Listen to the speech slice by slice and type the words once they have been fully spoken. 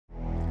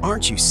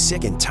Aren't you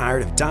sick and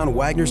tired of Don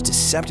Wagner's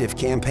deceptive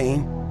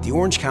campaign? The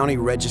Orange County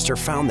Register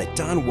found that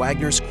Don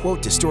Wagner's,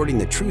 quote, distorting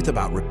the truth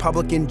about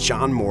Republican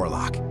John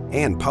Moorlach.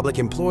 And public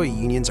employee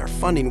unions are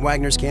funding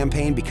Wagner's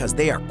campaign because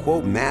they are,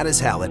 quote, mad as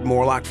hell at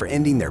Moorlach for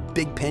ending their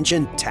big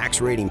pension,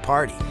 tax-raiding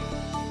party.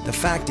 The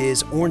fact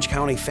is, Orange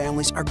County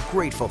families are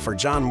grateful for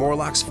John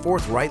Moorlach's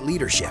forthright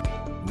leadership.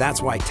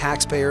 That's why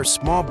taxpayers,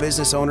 small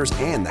business owners,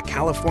 and the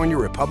California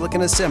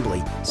Republican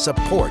Assembly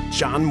support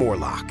John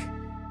Moorlach.